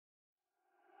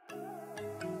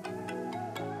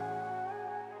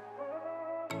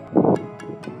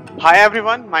Hi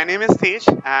everyone, my name is Tej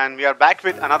and we are back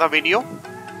with another video.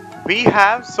 We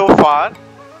have so far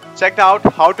checked out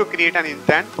how to create an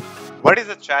intent, what is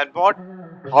a chatbot,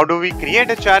 how do we create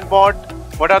a chatbot,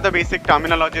 what are the basic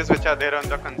terminologies which are there on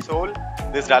the console,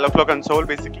 this Dialogflow console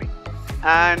basically,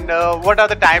 and what are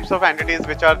the types of entities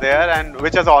which are there and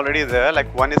which is already there,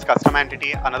 like one is custom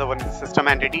entity, another one is system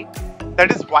entity.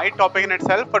 That is wide topic in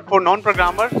itself, but for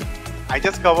non-programmer, I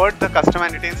just covered the custom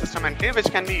entity and system entity which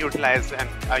can be utilized, and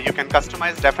you can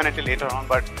customize definitely later on,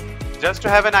 but just to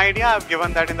have an idea, I've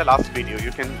given that in the last video.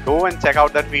 You can go and check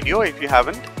out that video if you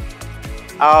haven't.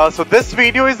 So this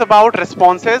video is about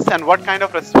responses and what kind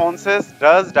of responses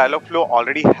does Dialogflow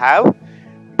already have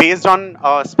based on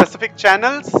specific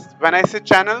channels. When I say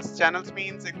channels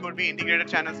means it could be integrated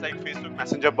channels like Facebook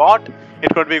Messenger bot,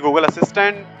 it could be Google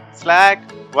Assistant, Slack,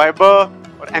 Viber,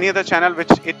 or any other channel which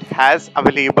it has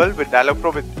available with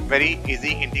Dialogflow with very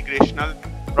easy integrational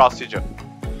procedure.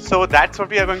 So that's what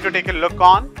we are going to take a look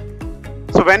on.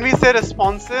 So when we say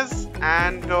responses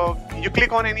and you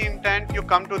click on any intent, you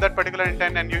come to that particular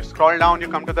intent and you scroll down, you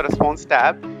come to the response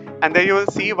tab, and there you will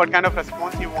see what kind of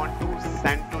response you want to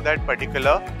send to that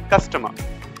particular customer.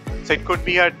 So it could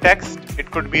be a text, it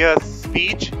could be a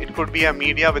speech, it could be a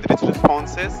media with rich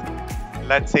responses.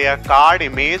 Let's say a card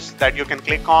image that you can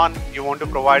click on, you want to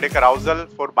provide a carousel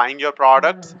for buying your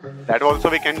products, that also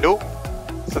we can do.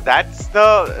 So that's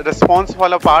the response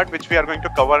follow part which we are going to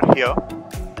cover here.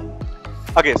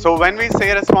 Okay, so when we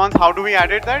say response, how do we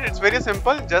edit that? It's very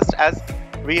simple, just as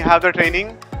we have the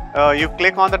training. You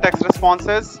click on the text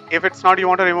responses. If it's not, you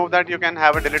want to remove that, you can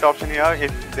have a delete option here.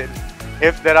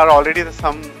 If there are already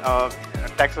some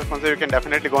text responses, you can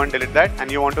definitely go and delete that. And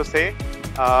you want to say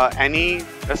any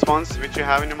response which you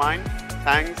have in your mind.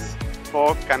 Thanks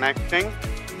for connecting.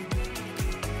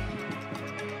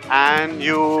 And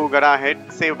you gotta hit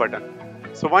save button.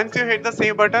 So once you hit the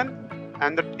save button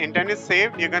and the intent is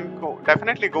saved, you can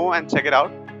definitely go and check it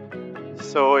out.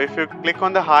 So if you click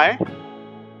on the hi,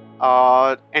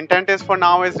 intent is for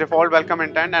now is default welcome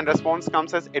intent, and response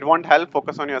comes as it won't help,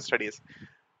 focus on your studies.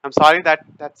 I'm sorry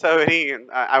that's a very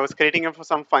I was creating it for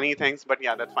some funny things, but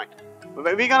yeah, that's fine.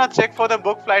 We're gonna check for the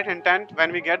book flight intent.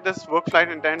 When we get this book flight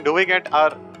intent, do we get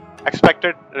our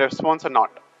expected response or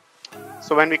not?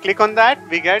 So when we click on that,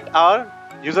 we get our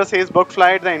user says book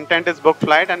flight, the intent is book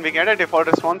flight, and we get a default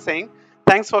response saying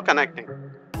thanks for connecting.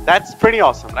 That's pretty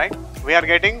awesome, right? We are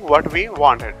getting what we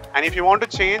wanted. And if you want to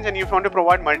change and if you want to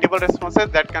provide multiple responses,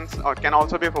 that can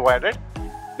also be provided.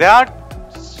 There are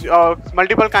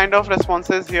multiple kind of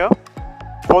responses here.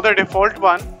 For the default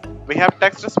one, we have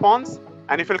text response,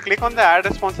 and if you click on the add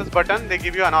responses button, they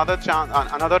give you another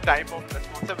type of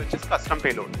response which is custom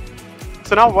payload.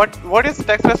 So now what is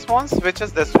text response, which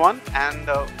is this one, and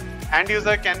end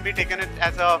user can be taken it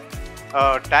as a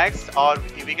text, or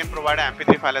we can provide an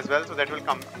MP3 file as well, so that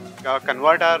will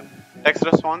convert our text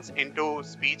response into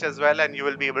speech as well, and you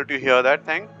will be able to hear that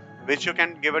thing, which you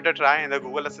can give it a try in the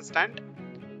Google Assistant.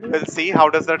 We'll see how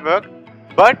does that work.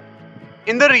 But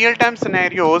in the real-time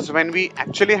scenarios, when we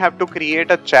actually have to create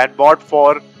a chatbot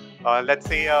for let's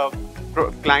say a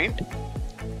client,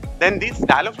 then this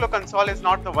Dialogflow console is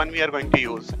not the one we are going to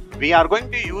use. We are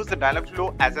going to use the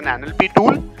Dialogflow as an NLP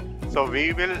tool. So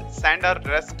we will send a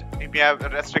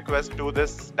REST request to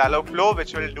this Dialogflow,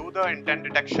 which will do the intent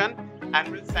detection and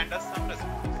will send us some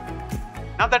response.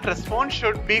 Now that response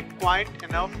should be quite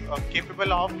enough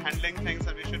capable of handling things,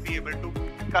 and we should be able to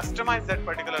customize that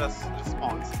particular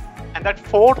response. And that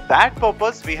for that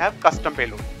purpose, we have custom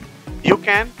payload. You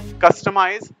can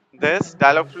customize this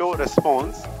Dialogflow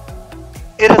response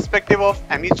irrespective of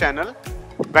any channel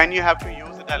when you have to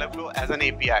use the Dialogflow as an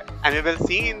API. And we will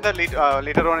see in the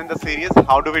later on in the series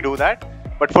how do we do that.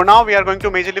 But for now, we are going to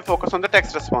majorly focus on the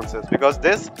text responses, because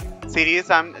this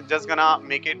series I'm just gonna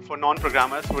make it for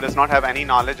non-programmers who does not have any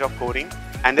knowledge of coding,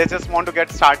 and they just want to get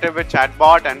started with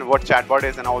chatbot and what chatbot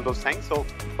is and all those things. So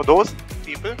for those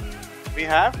people, we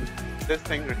have this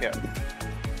thing right here.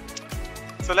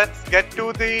 So let's get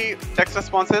to the text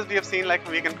responses. We have seen like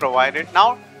we can provide it.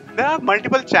 Now there are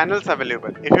multiple channels available.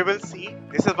 If you will see,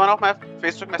 this is one of my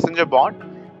Facebook Messenger bot.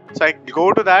 So I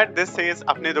go to that. This says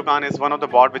Apne Dukaan is one of the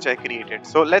bot which I created.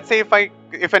 So let's say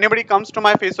if anybody comes to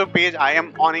my Facebook page, I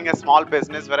am owning a small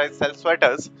business where I sell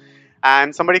sweaters,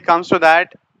 and somebody comes to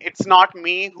that, it's not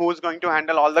me who's going to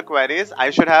handle all the queries. I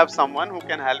should have someone who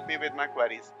can help me with my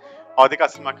queries or the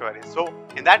customer queries. So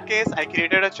in that case, I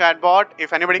created a chatbot.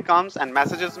 If anybody comes and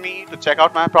messages me to check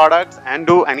out my products and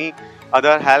do any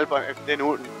other help, or if they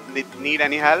need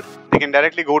any help, they can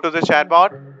directly go to the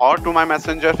chatbot or to my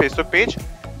Messenger Facebook page,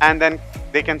 and then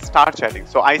they can start chatting.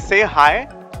 So I say hi,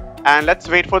 and let's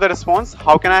wait for the response.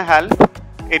 How can I help?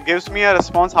 it gives me a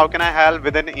response. How can I help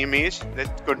with an image?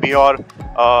 That could be your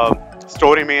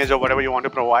store image or whatever you want to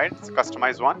provide. It's a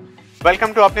customized one.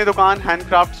 Welcome to Apni Dukaan,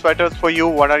 handcraft sweaters for you.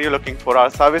 What are you looking for? Our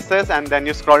services, and then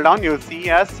you scroll down, you'll see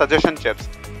as suggestion chips,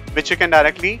 which you can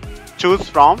directly choose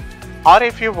from, or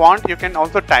if you want, you can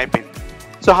also type in.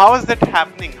 So how is it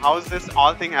happening? How is this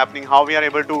all thing happening? How we are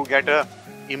able to get a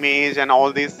image and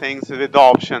all these things with the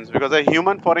options? Because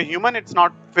for a human, it's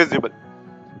not feasible.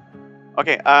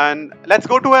 Okay, and let's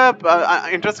go to a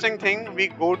interesting thing. We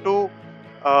go to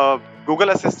Google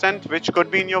Assistant, which could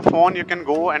be in your phone. You can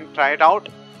go and try it out.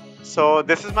 So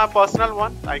this is my personal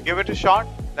one. I give it a shot.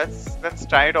 Let's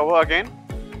try it over again.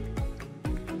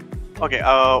 Okay,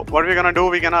 what we're gonna do?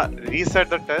 We're gonna reset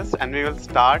the test, and we will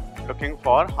start looking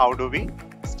for how do we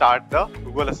start the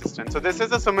Google Assistant. So this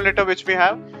is the simulator which we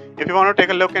have. If you want to take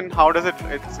a look in how does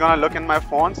it's gonna look in my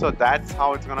phone. So that's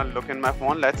how it's gonna look in my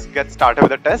phone. Let's get started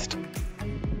with the test,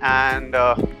 and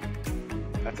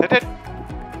that's it.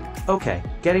 Okay,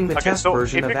 getting the test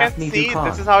version of Apni Dukaan.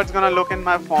 This is how it's gonna look in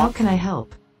my phone. How can I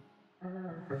help?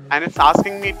 And it's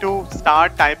asking me to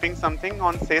start typing something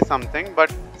on say something,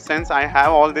 but since I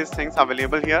have all these things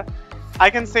available here, I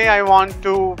can say I want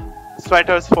to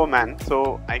sweaters for men.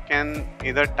 So I can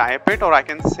either type it or I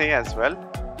can say as well,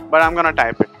 but I'm gonna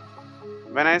type it.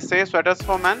 When I say sweaters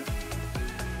for men,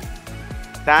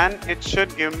 then it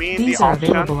should give me These are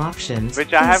available options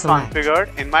which I have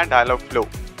configured in my Dialogflow.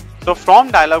 So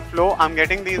from Dialogflow, I'm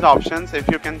getting these options. If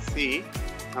you can see,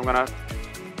 I'm gonna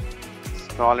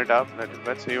scroll it up a little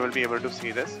bit so you will be able to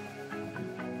see this.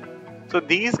 So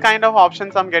these kind of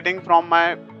options I'm getting from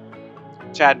my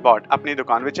chatbot Apni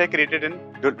Dukaan, which I created in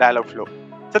Dialogflow.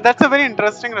 So that's a very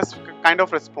interesting kind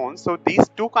of response. So these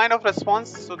two kind of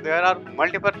response, so there are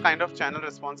multiple kind of channel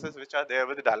responses which are there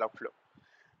with the Dialogflow.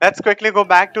 Let's quickly go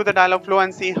back to the Dialogflow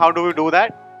and see how do we do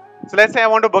that. So let's say I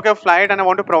want to book a flight and I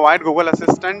want to provide Google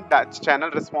Assistant that channel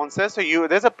responses. So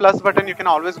there's a plus button. You can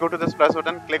always go to this plus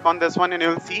button, click on this one, and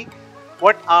you'll see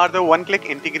what are the one-click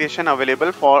integration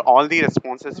available for all the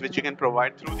responses which you can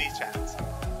provide through these channels.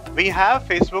 We have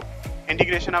Facebook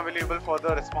integration available for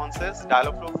the responses.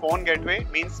 Dialogflow phone gateway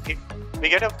means if we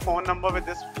get a phone number with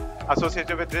this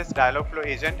associated with this Dialogflow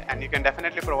agent, and you can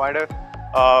definitely provide a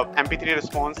MP3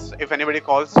 response. If anybody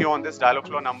calls you on this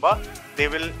Dialogflow number, they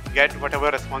will get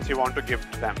whatever response you want to give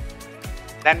to them.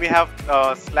 Then we have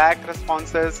Slack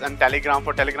responses and Telegram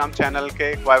for Telegram channel,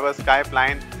 Kik, Viber, Skype,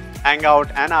 Line, Hangout,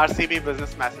 and RCB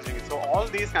business messaging. So all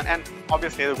these and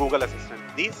obviously the Google Assistant.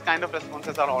 These kind of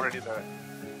responses are already there.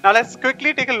 Now let's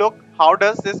quickly take a look. How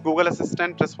does this Google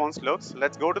Assistant response looks?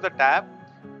 Let's go to the tab,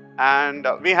 and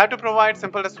we have to provide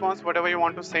simple response. Whatever you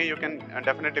want to say, you can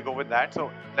definitely go with that. So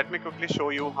let me quickly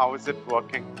show you how is it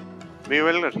working. We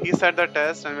will reset the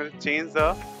test and we'll change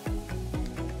the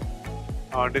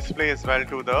display as well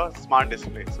to the smart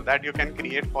display, so that you can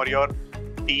create for your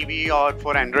TV or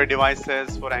for Android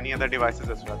devices, for any other devices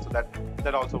as well. So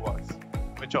that also works.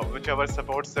 Whichever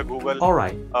supports the Google.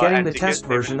 Alright, getting the test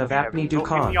version of Apni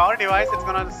Dukaan. So in your device, it's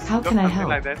gonna look something help?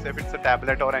 like this. If it's a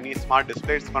tablet or any smart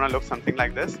display, it's gonna look something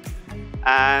like this.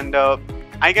 And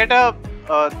I get a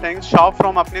thing shop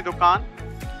from Apni Dukaan,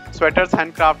 sweaters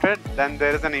handcrafted. Then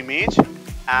there is an image,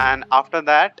 and after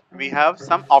that we have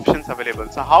some options available.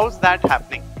 So how's that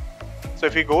happening? So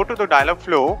if we go to the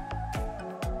Dialogflow,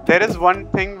 there is one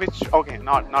thing which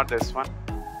not this one.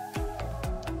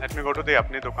 Let me go to the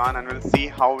Apni Dukaan and we'll see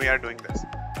how we are doing this.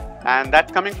 And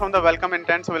that's coming from the welcome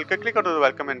intent. So we'll quickly go to the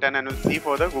welcome intent and we'll see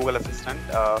for the Google Assistant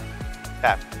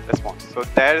tab response. So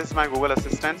there is my Google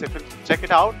Assistant. If you check it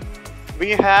out,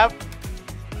 we have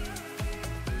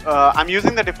I'm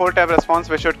using the default tab response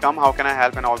which should come, how can I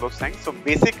help, and all those things. So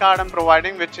basic card I'm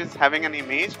providing, which is having an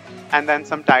image and then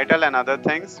some title and other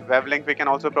things. Web link we can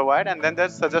also provide, and then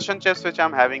there's suggestion chips which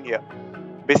I'm having here.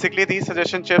 Basically these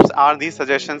suggestion chips are these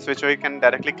suggestions which we can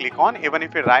directly click on. Even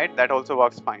if we write, that also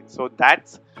works fine. So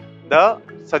that's the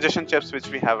suggestion chips which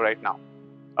we have right now.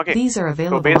 Okay, these are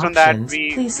available so based on that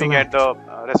we get the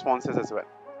responses as well.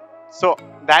 So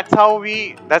that's how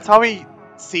we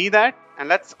see that. And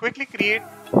let's quickly create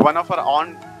one of our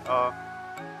own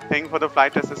thing for the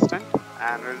flight assistant,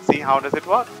 and we'll see how does it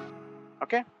work.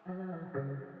 Okay,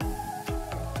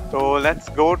 so let's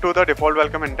go to the default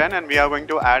welcome intent, and we are going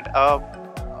to add a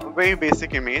very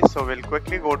basic image. So we'll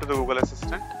quickly go to the Google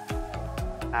Assistant,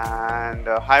 and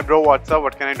hi bro, what's up,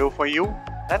 what can I do for you?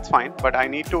 That's fine, but I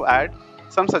need to add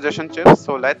some suggestion chips.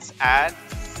 So let's add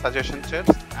suggestion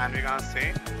chips, and we're gonna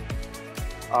say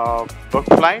book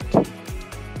flight.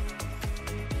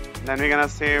 Then we're gonna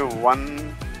say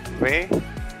one way,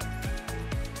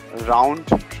 round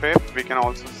trip we can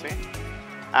also say,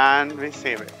 and we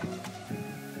save it.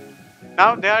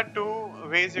 Now there are two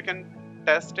ways you can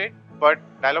test it, but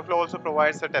Dialogflow also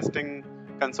provides a testing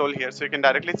console here, so you can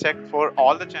directly check for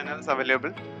all the channels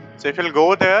available. So if you'll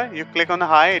go there, you click on the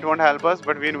hi, it won't help us,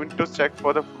 but we need to check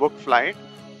for the book flight.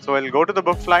 So we'll go to the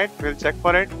book flight, we'll check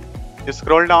for it. You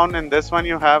scroll down, in this one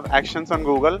you have actions on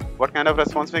Google. What kind of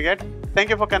response we get? Thank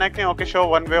you for connecting. Okay, sure,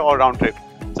 one way or round trip.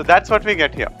 So that's what we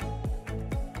get here.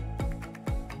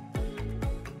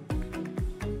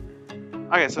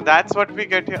 Okay, so that's what we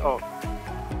get here. Oh,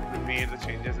 we made the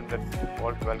changes in the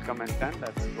default welcome intent.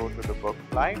 Let's go to the book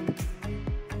flight.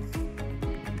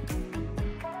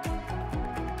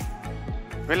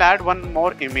 We'll add one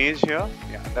more image here.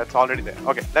 Yeah, that's already there.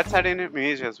 Okay, let's add an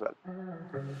image as well.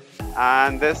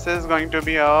 And this is going to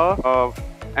be a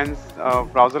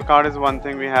browser card is one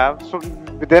thing we have. So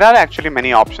there are actually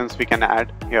many options we can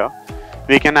add here.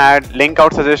 We can add link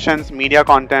out suggestions, media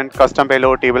content, custom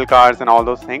payload, table cards, and all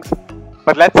those things.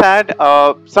 But let's add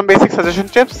some basic suggestion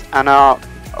chips and a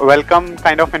welcome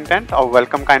kind of intent or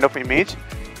welcome kind of image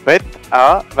with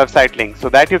a website link. So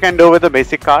that you can do with the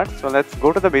basic card. So let's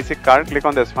go to the basic card, click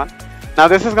on this one. Now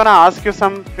this is gonna ask you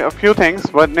a few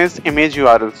things. One is image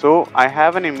URL. So I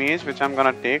have an image which I'm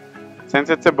gonna take. Since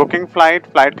it's a booking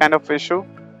flight kind of issue,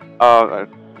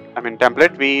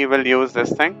 template, we will use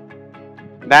this thing.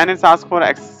 Then it's asked for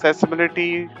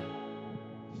accessibility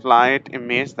flight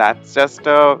image. That's just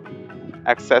a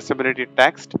accessibility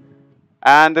text,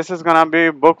 and this is gonna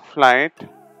be book flight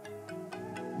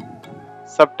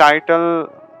subtitle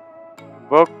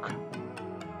book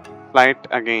flight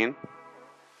again.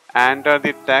 Enter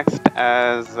the text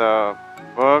as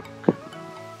book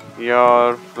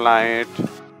your flight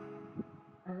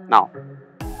now.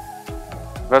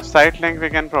 Website link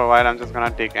we can provide. I'm just gonna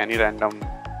take any random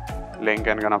link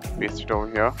and gonna paste it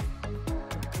over here.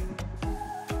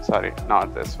 Sorry,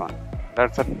 not this one.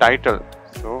 That's a title,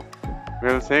 so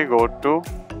we'll say go to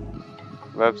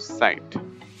website.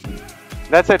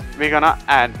 That's it, we're gonna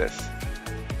add this.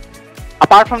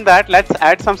 Apart from that, let's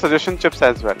add some suggestion chips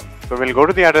as well. So we'll go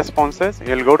to the add responses,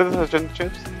 you'll go to the suggestion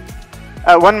chips.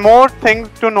 One more thing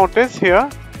to notice here,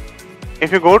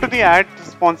 if you go to the add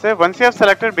responsive, once you have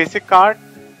selected basic card,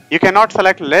 you cannot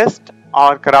select list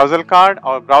or carousel card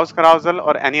or browse carousel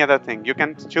or any other thing. You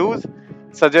can choose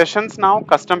suggestions now,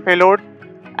 custom payload,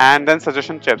 and then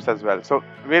suggestion chips as well. So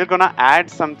we're gonna add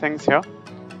some things here.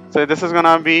 So this is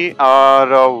gonna be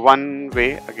our one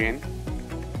way again.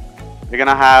 We're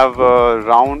gonna have a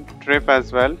round trip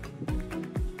as well,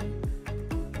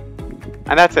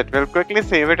 and that's it. We'll quickly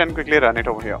save it and quickly run it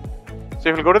over here. So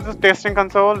if we go to the testing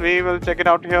console, we will check it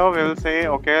out here. We will say,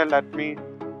 okay, let me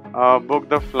book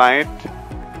the flight.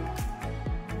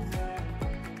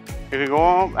 If you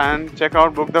go and check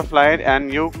out book the flight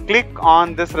and you click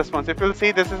on this response, if you'll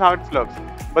see, this is how it looks.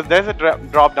 But there's a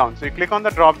drop down. So you click on the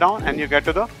drop down and you get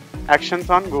to the actions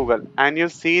on Google. And you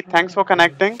see, thanks for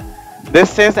connecting.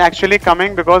 This is actually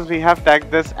coming because we have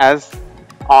tagged this as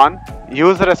on.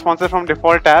 Use the responses from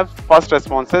default tab, first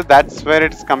responses. That's where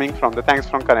it's coming from, the thanks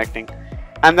from connecting.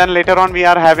 And then later on, we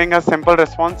are having a simple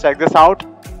response. Check this out.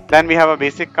 Then we have a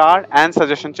basic card and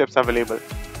suggestion chips available.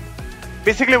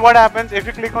 Basically what happens, if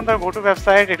you click on the go to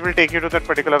website, it will take you to that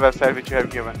particular website which you have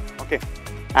given. Okay,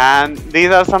 and these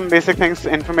are some basic things,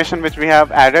 information which we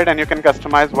have added, and you can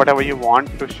customize whatever you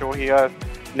want to show here,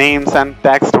 names and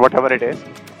text, whatever it is.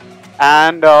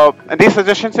 And these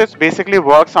suggestions it basically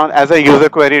works on as a user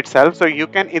query itself. So you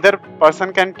can either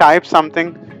person can type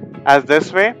something as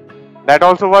this way, that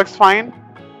also works fine.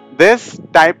 This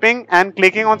typing and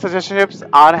clicking on suggestion chips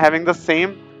are having the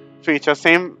same feature,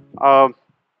 same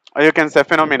you can say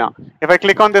phenomena. If I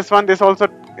click on this one, this also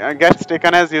gets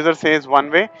taken as user says one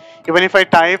way. Even if I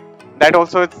type, that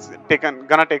also it's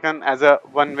gonna taken as a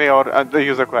one way or the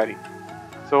user query.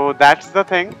 So that's the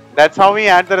thing. That's how we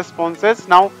add the responses.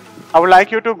 Now I would like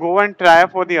you to go and try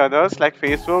for the others like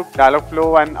Facebook,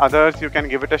 Dialogflow, and others. You can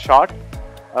give it a shot.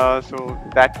 So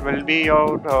that will be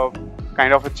your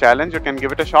kind of a challenge. You can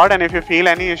give it a shot, and if you feel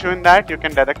any issue in that, you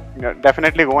can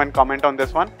definitely go and comment on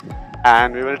this one,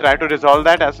 and we will try to resolve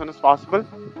that as soon as possible.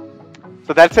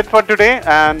 So that's it for today,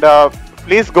 and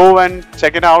please go and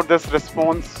check it out, this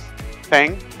response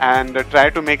thing, and try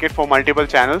to make it for multiple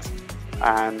channels,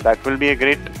 and that will be a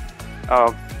great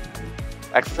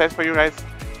exercise for you guys.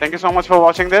 Thank you so much for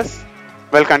watching this.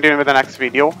 We'll continue with the next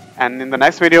video, and in the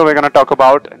next video we're going to talk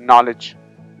about knowledge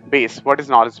base. What is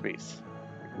knowledge base?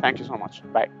 Thank you so much.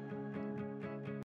 Bye.